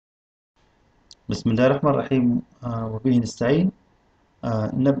بسم الله الرحمن الرحيم وبه نستعين.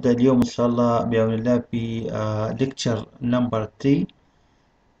 نبدأ اليوم إن شاء الله بعون الله ب lecture number 3.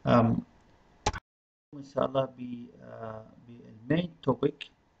 إن شاء الله بالمين توبيك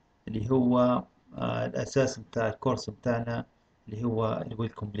اللي هو الأساس بتاع الكورس بتاعنا اللي هو الويل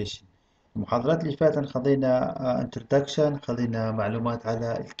كومبليشن. المحاضرات اللي فاتت خذينا introduction، خذينا معلومات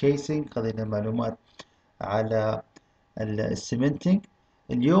على الكيسنج، خذينا معلومات على السيمنتنج.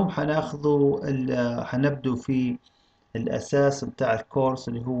 اليوم حنبدو في الأساس بتاع الكورس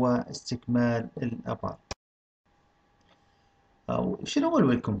اللي هو استكمال الآبار. شنو هو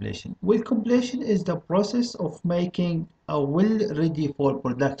الويل كومبليشن؟ ويل كومبليشن is the process of making a well ready for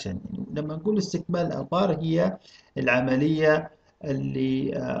production. يعني لما نقول استكمال الآبار هي العملية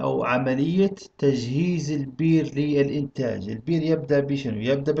اللي أو عملية تجهيز البير للإنتاج. البير يبدأ بشنو؟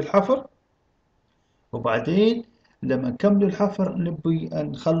 يبدأ بالحفر، وبعدين لما نكمل الحفر نبي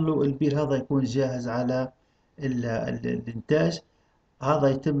نخلو البير هذا يكون جاهز على الإنتاج. هذا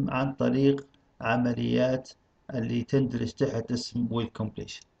يتم عن طريق عمليات اللي تندرج تحت اسم ويل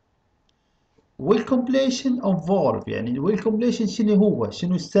كومبليشن. ويل كومبليشن involve، يعني الويل كومبليشن شنو هو؟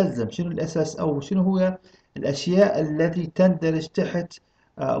 شنو يستلزم؟ شنو الأساس أو شنو هو الأشياء التي تندرج تحت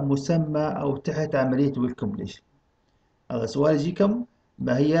مسمى أو تحت عملية ويل كومبليشن؟ هذا سؤال يجيكم.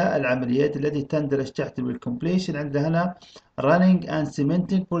 ما هي العمليات التي تندرج تحت الويل كومبليشن؟ عندنا هنا running and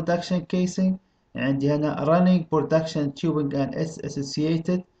cementing production casing، عندي هنا running production tubing and its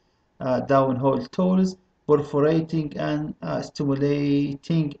associated downhole tools, perforating and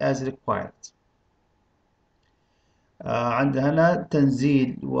stimulating as required. عندنا هنا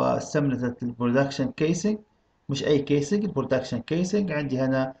تنزيل وسمنة البرودكشن كيسنج، مش أي كيسنج، البرودكشن كيسنج. عندي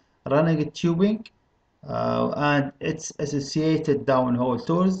هنا running tubing and its associated downhole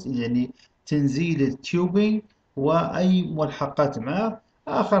tools، يعني تنزيل التيوبينج وأي ملحقات معه.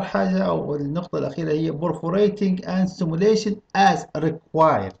 آخر حاجة أو النقطة الأخيرة هي perforating and stimulation as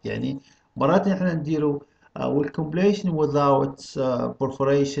required، يعني مرات إحنا نديروا والcompletion without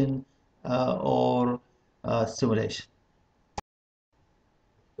perforation or stimulation.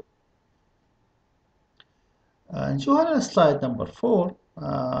 نشوف هنا slide number 4.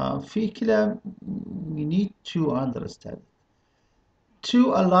 في كلام we need to understand.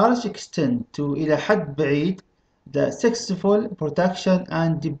 To a large extent، إلى حد بعيد، the successful production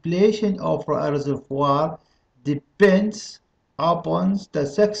and depletion of a reservoir depends upon the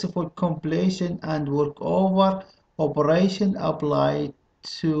successful completion and workover operation applied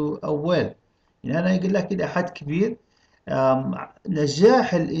to a well. يعني أنا يقول لك إلى حد كبير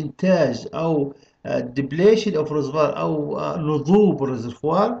نجاح الإنتاج أو depletion of reservoir أو نضوب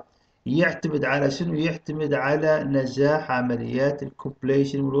الريزرفوار يعتمد على شنو؟ يعتمد على نجاح عمليات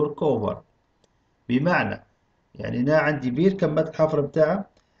الكومبليشن والورك اوفر. بمعنى يعني انا عندي بير كملت الحفر بتاعه،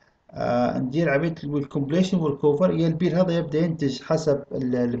 ندير عمليه الكومبليشن والورك اوفر. يا البير هذا يبدا ينتج حسب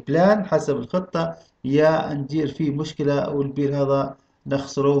البلان، حسب الخطه، يا ندير فيه مشكله والبير هذا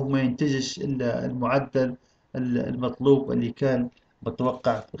نخسره وما ينتجش المعدل المطلوب اللي كان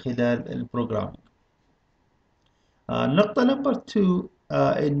متوقع خلال البروجرام. النقطة نمبر 2،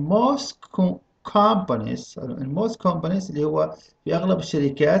 in most companies اللي هو في أغلب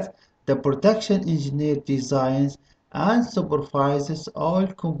الشركات the production engineer designs and supervises all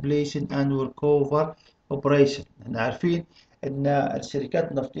completion and workover operation. احنا عارفين ان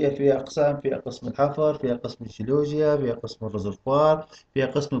الشركات النفطية فيها أقسام، فيها قسم الحفر، فيها قسم الجيولوجيا، فيها قسم الريزرفوار، فيها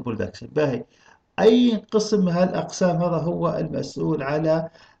قسم البرودكشن. باهي أي قسم من هالأقسام هذا هو المسؤول على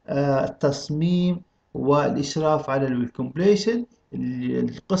التصميم والإشراف على الكومبليشن.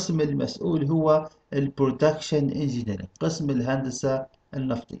 القسم المسؤول هو البرودكشن انجينيرنج، قسم الهندسة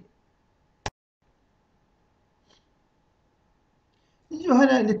النفطية. نجي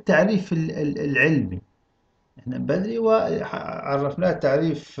هنا للتعريف العلمي. احنا بدري وعرفناه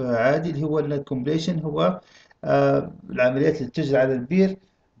تعريف عادي اللي هو الكومبليشن هو العمليات اللي تجري على البير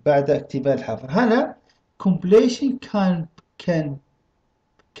بعد اكتمال الحفر. هنا completion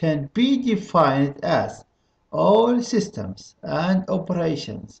can be defined as all systems and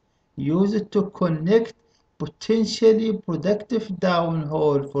operations used to connect potentially productive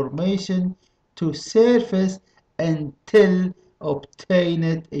downhole formation to surface until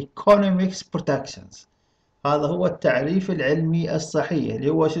obtained economics protections. هذا هو التعريف العلمي الصحيح اللي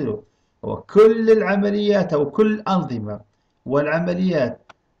هو شنو؟ هو كل العمليات أو كل الأنظمة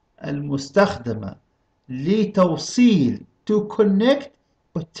والعمليات المستخدمة لتوصيل to connect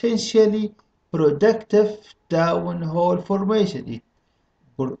potentially productive downhole formation.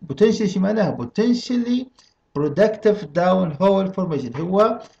 potentially شو معناها؟ potentially productive downhole formation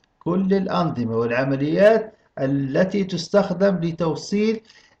هو كل الأنظمة والعمليات التي تستخدم لتوصيل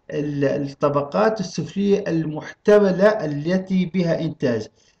الطبقات السفلية المحتملة التي بها إنتاج.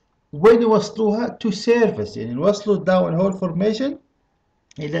 وين يوصلوها؟ to surface، يعني يوصلوا down hole formation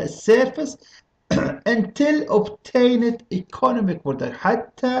إلى السيرفس until obtained economic production،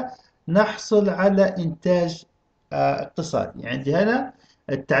 حتى نحصل على إنتاج اقتصادي. يعني عندي هنا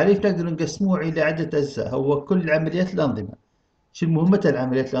التعريف نقدر نقسموه إلى عدة أجزاء. هو كل عمليات الأنظمة. شو مهمة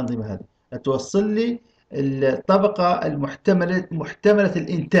العمليات الأنظمة هذه؟ توصل لي الطبقة محتملة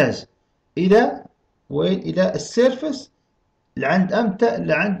الإنتاج إلى وين؟ إلى السيرفس. لعند أمتى؟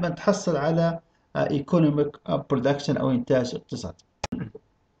 لعند ما تحصل على economic production أو إنتاج اقتصادي.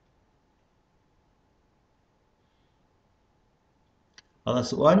 هذا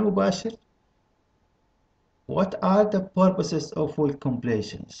سؤال مباشر. What are the purposes of will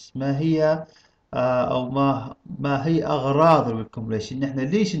completions؟ ما هي أو ما هي أغراض ال will completion؟ نحن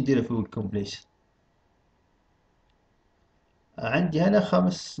ليش ندير في will completion؟ عندي هنا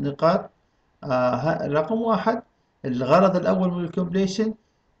 5 نقاط. رقم 1، الغرض الأول من will completion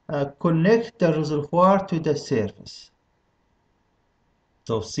connect the reservoir to the surface،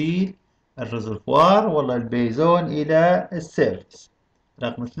 توصيل الريزرفوار والله البيزون إلى السيرفس.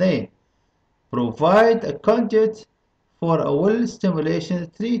 رقم 2، provide a conduit for a well stimulation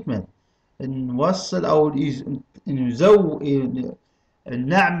treatment، نوصل أو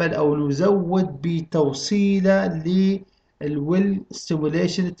نعمل أو نزود بتوصيله للويل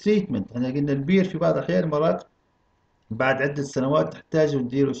ستيموليشن تريتمنت. احنا قلنا البير في بعض الأحيان مرات بعد عدة سنوات تحتاج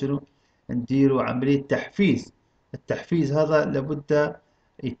نديروا شنو؟ نديروا عملية تحفيز. التحفيز هذا لابد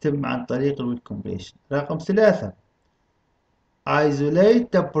يتم عن طريق الويل كومبليشن. رقم 3،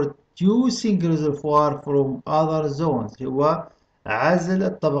 isolate the producing reservoir from other zones، هو عزل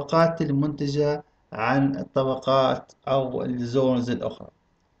الطبقات المنتجة عن الطبقات أو الزونز الأخرى.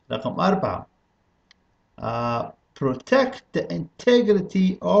 رقم 4، protect the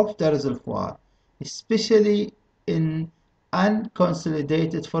integrity of the reservoir especially in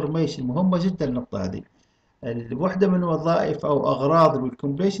unconsolidated formation. مهمة جدا النقطة هذه. الوحدة من وظائف أو أغراض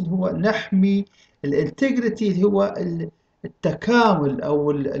الكومبليشن هو نحمي الانتجريتي، اللي هو التكامل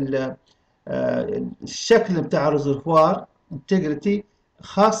أو الشكل بتاع الريزرفوار انتجريتي،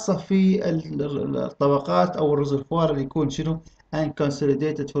 خاصة في الطبقات أو الريزرفوار اللي يكون شنو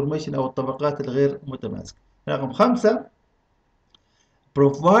unconsolidated formation أو الطبقات الغير متماسكة. رقم 5،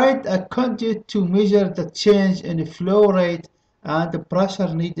 provide a conduit to measure the change in flow rate and the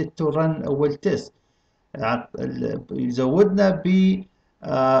pressure needed to run a well test. يزودنا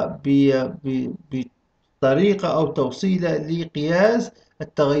بطريقة أو توصيلة لقياس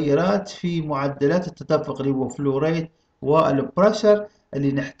التغيرات في معدلات التدفق اللي هو فلو ريت والبريشر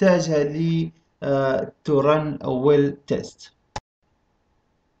اللي نحتاجها ل to run a well test.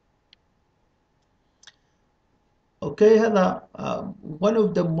 Okay, هذا one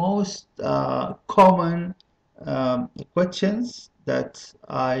of the most common questions that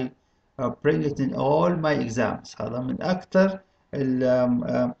I bring it in all my exams. هذا من أكثر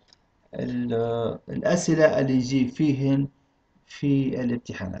الأسئلة اللي يجي فيهن في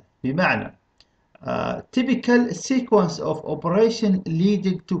الامتحانات. بمعنى typical sequence of operation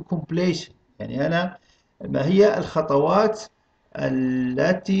leading to completion، يعني أنا ما هي الخطوات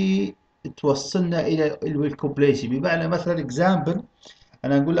التي توصلنا إلى الويل completion. بمعنى مثلا example،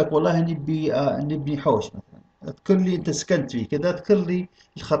 أنا أقول لك والله نبني حوش مثلا، اذكر لي أنت سكنت فيه كذا، اذكر لي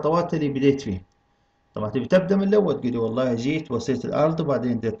الخطوات اللي بديت فيها. طبعا تبي تبدا من الاول، تقول لي والله جيت وسيت الارض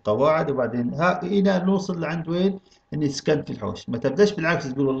وبعدين ديت قواعد وبعدين الى نوصل لعند وين؟ اني سكنت في الحوش. ما تبداش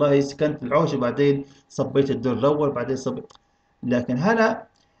بالعكس تقول والله سكنت في الحوش وبعدين صبيت الدور الاول وبعدين صبيت. لكن هنا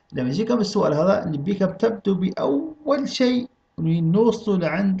لما يجيكم السؤال هذا نبيكم تبدوا باول شيء نوصلوا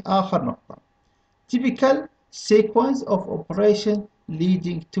لعند اخر نقطه. typical sequence of operation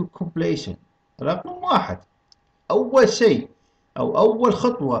leading to completion. رقم 1، أول شيء أو أول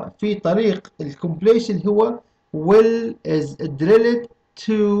خطوة في طريق الكومبليشن هو well is drilled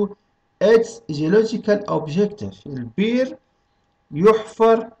to its geological objective. البير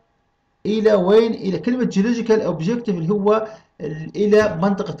يحفر إلى وين؟ إلى كلمة geological objective اللي هو إلى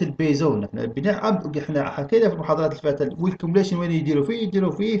منطقة البيزون. احنا حكينا في المحاضرات اللي فاتت والكومبليشن وين يديروا فيه؟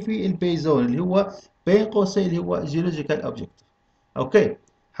 يديروا فيه في البيزون اللي هو بين قوسين اللي هو geological objective. أوكي،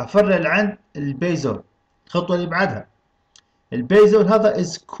 حفرنا لعند البيزون. الخطوة اللي بعدها البيزون هذا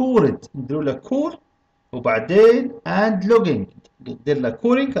is cored، نديروا له كور وبعدين and logging، ندير له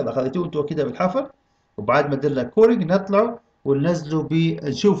كورينج. هذا خذيتوه انتوا كده بالحفر، وبعد ما ندير له كورينج نطلعوا وننزلوا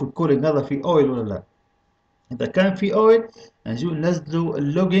نشوف الكورينج هذا فيه اويل ولا لا. اذا كان في اويل نجوا ننزلوا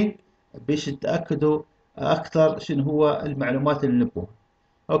اللوجينج باش نتاكدوا اكثر شنو هو المعلومات اللي نبوها.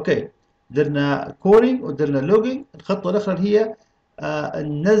 اوكي، درنا كورينج ودرنا لوجينج. الخطوه الاخرى اللي هي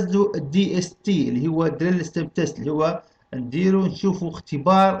ننزلوا الدي اس تي اللي هو دريل ستيم تيست، اللي هو نديروا نشوفوا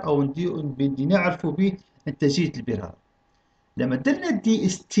اختبار او بدي نعرفوا به انتاجيه البير هذا. لما درنا الدي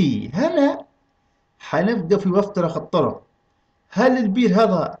اس تي هنا حنبدا في مفترق الطرق، هل البير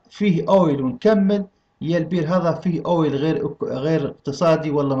هذا فيه اويل ونكمل، يا البير هذا فيه اويل غير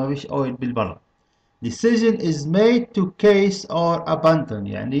اقتصادي والله ما فيش اويل بالبر. decision is made to case or abandon.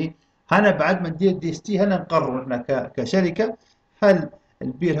 يعني هنا بعد ما ندير دي اس تي هنا نقرر احنا كشركه هل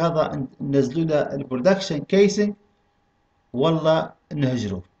البير هذا ننزلوا له البرودكشن كيسنج ولا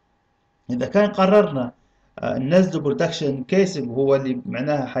نهجره. اذا كان قررنا ننزله برودكشن كيسنج وهو اللي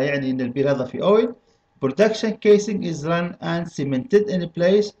معناها حيعني ان البير هذا في اويل، production casing is run and cemented in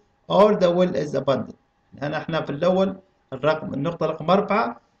place or the well is abandoned. هنا احنا في الاول النقطه رقم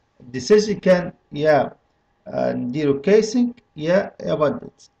 4 الديسيجن كان يا نديروا كيسنج يا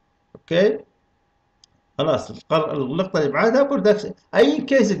abandoned. اوكي خلاص. النقطه اللي بعدها برودكشن، اي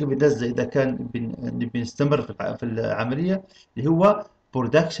كيسنج بننزله اذا كان بنستمر في العمليه اللي هو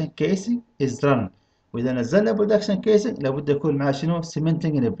برودكشن كيسنج از رن. واذا نزلنا برودكشن كيسنج لابد يكون معاه شنو؟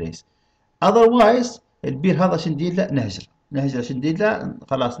 سيمنتنج ان بليس. اذروايز البير هذا شو ندير له؟ نهجره شو ندير له؟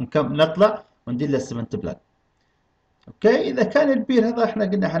 خلاص نطلع وندير له السمنت بلان. اوكي اذا كان البير هذا احنا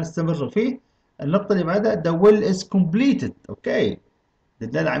قلنا حنستمر فيه. النقطه اللي بعدها the well is completed. اوكي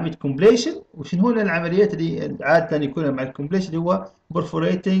لنا عمليه كومبليشن. وشنو هو العمليات اللي عاده يكون مع الكومبليشن؟ اللي هو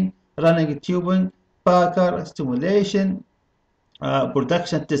perforating running tubing باكر stimulation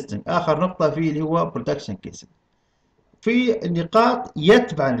برودكشن تيستنج. اخر نقطه فيه اللي هو برودكشن كيسنج. في نقاط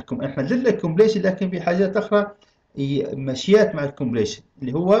يتبع احنا لنا الكومبليشن لكن في حاجات اخرى مشيات مع الكومبليشن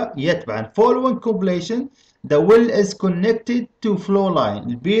اللي هو يتبع following completion the well is connected to flow line.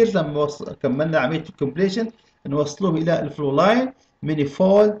 البير لما كملنا عمليه الكومبليشن نوصلوه الى الفلو لاين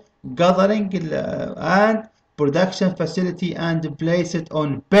manifold gathering and production facility and place it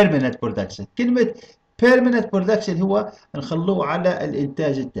on permanent production. كلمة permanent production هو نخلوه على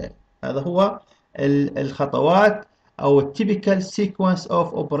الإنتاج الدائم. هذا هو الخطوات أو typical sequence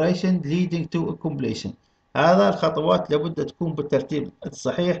of operation leading to completion. هذا الخطوات لابد تكون بالترتيب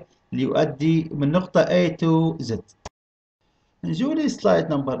الصحيح ليؤدي من نقطة A to Z. نجوا لي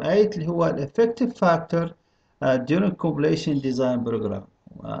سلايد نمبر 8 اللي هو الeffective factor during completion design program.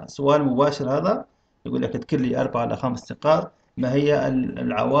 سؤال مباشر هذا يقول لك اذكر لي 4 إلى 5 نقاط ما هي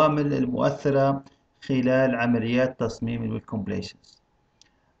العوامل المؤثرة خلال عمليات تصميم الكومبليشنز.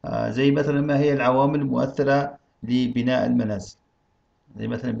 زي مثلا ما هي العوامل المؤثرة لبناء المنازل، زي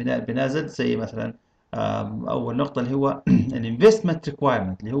مثلا بناء المنازل زي مثلا أول نقطة اللي هو الانفستمنت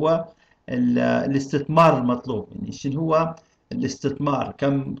ريكوايرمنت اللي هو الاستثمار المطلوب. يعني شنو هو الاستثمار؟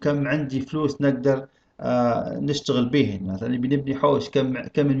 كم عندي فلوس نقدر نشتغل به. مثلا بنبني حوش كم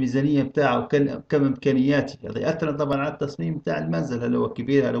الميزانية بتاعه وكم إمكانياتي. هذا يأثر طبعا على التصميم بتاع المنزل، هل هو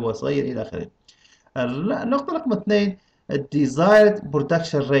كبير هل هو صغير إلى آخره. النقطة رقم 2 الديزايرد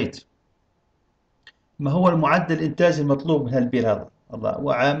برودكشن ريت، ما هو المعدل الإنتاج المطلوب من هالبير هذا؟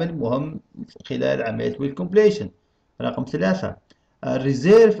 هو عامل مهم خلال عملية الكومبليشن. رقم 3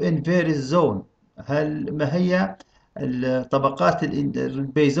 الريزيرف ان فيريس زون، ما هي الطبقات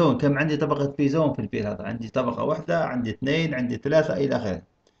البيزون؟ كم عندي طبقة بيزون في البير هذا؟ عندي طبقة واحدة، عندي اثنين، عندي ثلاثة إلى آخره.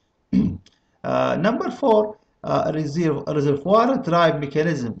 نمبر 4 ريزرفوار درايف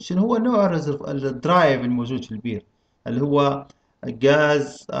ميكانيزم. شنو هو نوع الدرايف الموجود في البير؟ اللي هو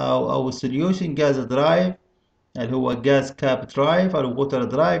جاز أو سوليوشن جاز درايف، اللي هو جاز كاب درايف أو ووتر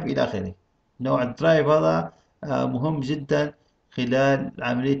درايف إلى آخره. نوع الدرايف هذا مهم جدا خلال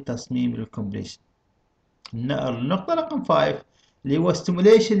عملية تصميم الكومبليشن. النقطة رقم 5 اللي هو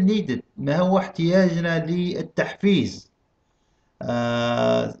stimulation needed، ما هو احتياجنا للتحفيز.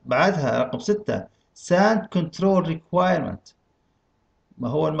 بعدها رقم 6 sand control requirement، ما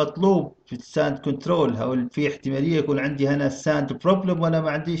هو المطلوب في الساند كنترول؟ هو في احتمالية يكون عندي هنا ساند بروبلم وأنا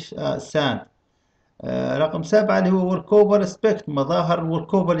ما عنديش ساند. رقم 7 اللي هو ورك اوفر اسبكت، مظاهر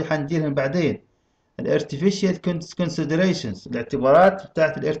الورك اوفر اللي حنديرهم بعدين. الارتفيشال كونسيدريشنز، الاعتبارات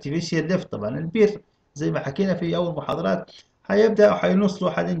بتاعت الارتفيشال ليفت. طبعا البير زي ما حكينا في اول محاضرات حيبدا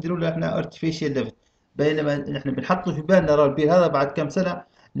حينوصلوا حينديروا له احنا ارتفيشال ليفت، بينما احنا بنحطه في بالنا نرى البير هذا بعد كم سنه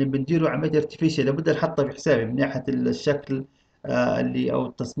بنديروا عمليه ارتفيشال، لابد نحطه في حسابي من ناحيه الشكل اللي او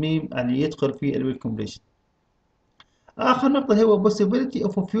التصميم اللي يدخل في الويل كومبليشن. آخر نقطة هو possibility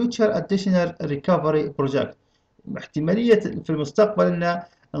of future additional recovery project، احتمالية في المستقبل أن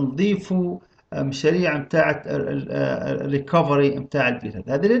نضيفوا مشاريع متاعت الريكفري متاع البير.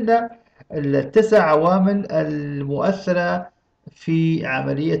 هذه لنا التسع عوامل المؤثرة في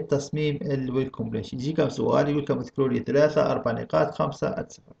عملية تصميم الويل كومبليشن. يجي كم سؤال يقول لكم اذكروا لي 3 4 نقاط 5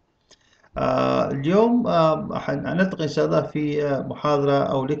 6. اليوم حنلتقي إن شاء الله في محاضرة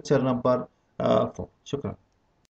أو ليكتشر نمبر 4. شكرا.